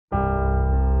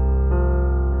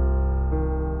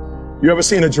You ever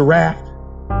seen a giraffe?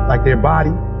 Like their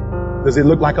body? Does it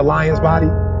look like a lion's body?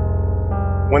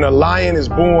 When a lion is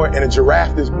born and a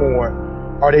giraffe is born,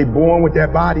 are they born with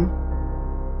that body?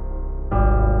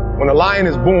 When a lion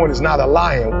is born, it's not a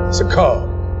lion, it's a cub.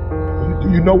 Do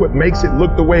you know what makes it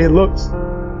look the way it looks?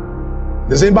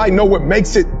 Does anybody know what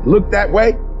makes it look that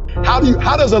way? How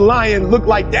does a lion look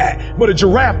like that, but a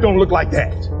giraffe don't look like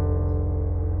that?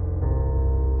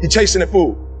 He's chasing the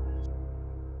food.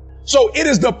 So it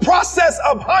is the process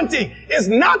of hunting. It's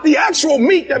not the actual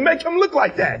meat that make him look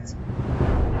like that.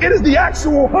 It is the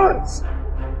actual hunts.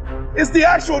 It's the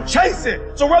actual chasing.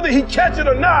 So whether he catch it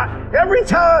or not, every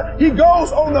time he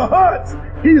goes on the hunt,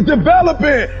 he's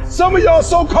developing. Some of y'all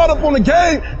so caught up on the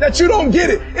game that you don't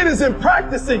get it. It is in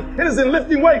practicing. It is in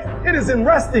lifting weights. It is in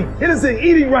resting. It is in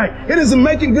eating right. It is in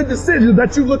making good decisions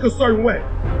that you look a certain way.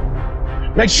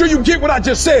 Make sure you get what I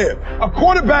just said. A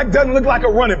quarterback doesn't look like a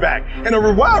running back, and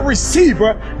a wide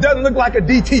receiver doesn't look like a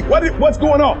DT. What's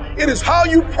going on? It is how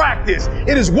you practice.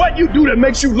 It is what you do that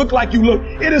makes you look like you look.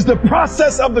 It is the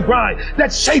process of the grind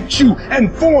that shapes you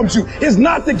and forms you. It's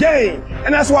not the game.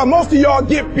 And that's why most of y'all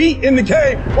get beat in the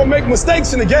game or make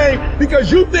mistakes in the game,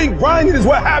 because you think grinding is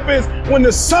what happens when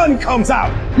the sun comes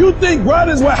out. You think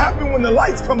grinding is what happens when the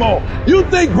lights come on. You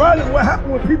think grinding is what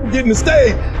happens when people get in the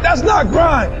stage. That's not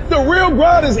grind. The real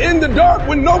grind is in the dark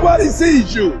when nobody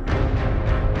sees you.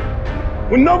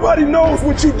 When nobody knows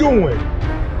what you're doing.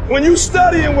 When you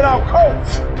studying without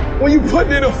coach. When you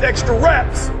putting in those extra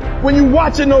reps. When you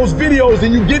watching those videos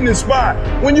and you getting inspired.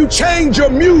 When you change your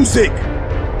music.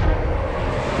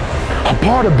 A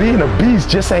part of being a beast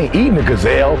just ain't eating a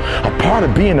gazelle. A part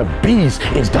of being a beast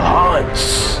is the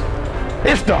hunts.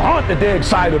 It's the hunt that they're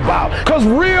excited about. Because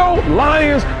real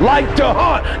lions like to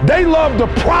hunt. They love the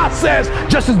process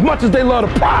just as much as they love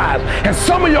the prize. And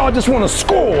some of y'all just want to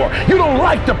score. You don't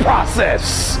like the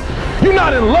process. You're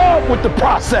not in love with the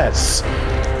process.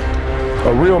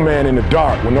 A real man in the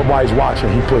dark, when nobody's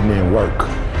watching, he putting in work.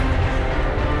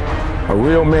 A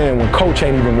real man, when coach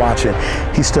ain't even watching,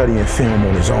 he's studying film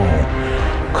on his own.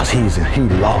 Because he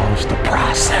loves the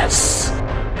process.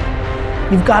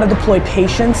 You've got to deploy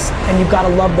patience, and you've got to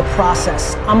love the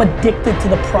process. I'm addicted to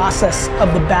the process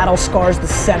of the battle scars, the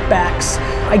setbacks.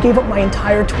 I gave up my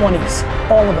entire 20s,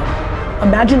 all of them.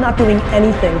 Imagine not doing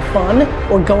anything fun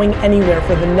or going anywhere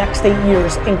for the next 8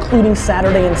 years, including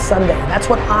Saturday and Sunday. That's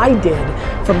what I did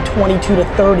from 22 to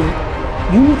 30.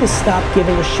 You need to stop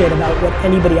giving a shit about what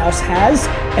anybody else has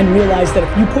and realize that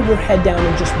if you put your head down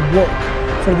and just work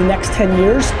for the next 10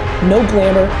 years, no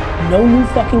glamour, no new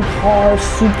fucking car,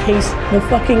 suitcase, no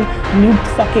fucking new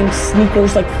fucking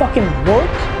sneakers, like fucking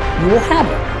work, you will have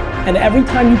it. And every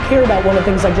time you care about one of the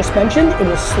things I just mentioned, it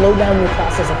will slow down your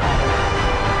process of habit.